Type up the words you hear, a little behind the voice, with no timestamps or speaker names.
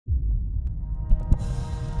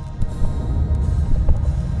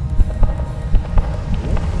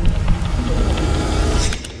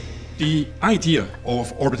The idea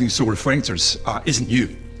of orbiting solar reflectors isn't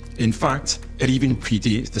new. In fact, it even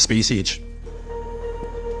predates the space age.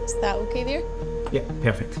 Is that okay there? Yeah,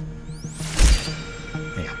 perfect.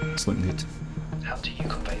 Yeah, it's looking good. How do you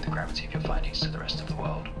convey the gravity of your findings to the rest of the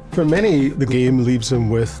world? For many, the game leaves them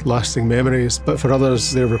with lasting memories, but for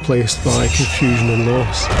others, they're replaced by confusion and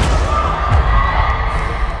loss.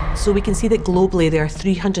 So we can see that globally there are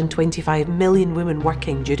 325 million women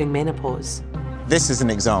working during menopause. This is an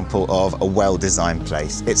example of a well-designed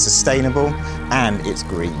place. It's sustainable and it's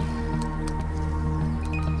green.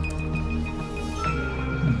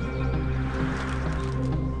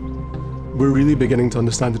 We're really beginning to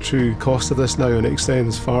understand the true cost of this now, and it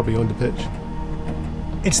extends far beyond the pitch.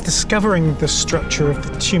 It's discovering the structure of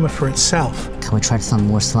the tumour for itself. Can we try some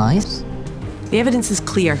more slides? The evidence is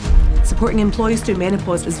clear. Supporting employees through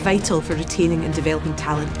menopause is vital for retaining and developing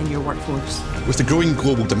talent in your workforce. With the growing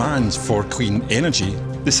global demand for clean energy,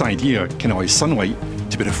 this idea can allow sunlight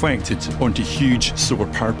to be reflected onto huge solar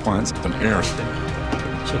power plants on Earth.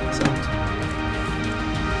 Check this out.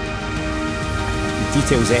 The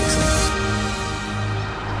detail's excellent.